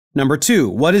Number 2,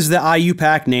 what is the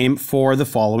IUPAC name for the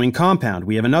following compound?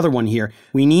 We have another one here.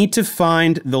 We need to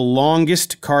find the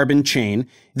longest carbon chain.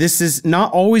 This is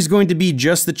not always going to be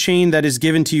just the chain that is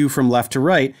given to you from left to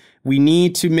right. We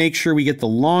need to make sure we get the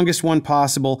longest one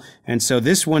possible, and so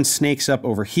this one snakes up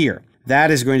over here.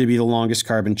 That is going to be the longest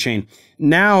carbon chain.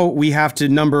 Now we have to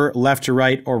number left to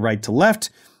right or right to left,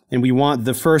 and we want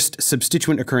the first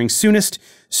substituent occurring soonest.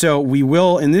 So we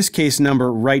will, in this case,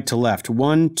 number right to left.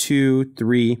 1, 2,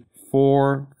 3,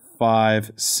 4,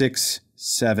 5, 6,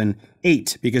 7,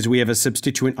 8. Because we have a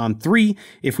substituent on 3.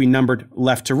 If we numbered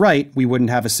left to right, we wouldn't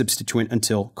have a substituent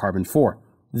until carbon 4.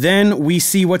 Then we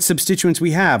see what substituents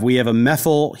we have. We have a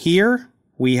methyl here,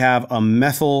 we have a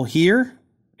methyl here,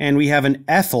 and we have an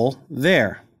ethyl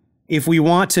there. If we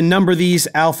want to number these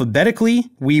alphabetically,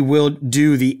 we will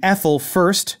do the ethyl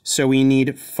first, so we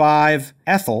need 5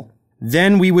 ethyl.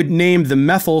 Then we would name the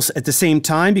methyls at the same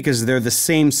time because they're the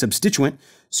same substituent,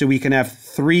 so we can have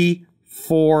 3,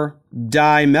 4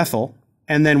 dimethyl.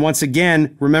 And then once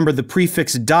again, remember the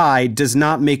prefix di does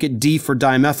not make it D for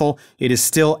dimethyl. It is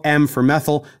still M for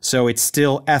methyl, so it's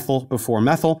still ethyl before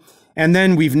methyl. And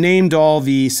then we've named all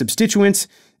the substituents,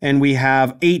 and we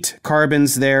have 8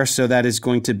 carbons there, so that is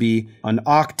going to be an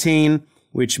octane,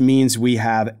 which means we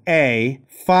have a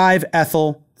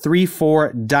 5-ethyl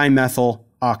 3,4 dimethyl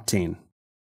octane.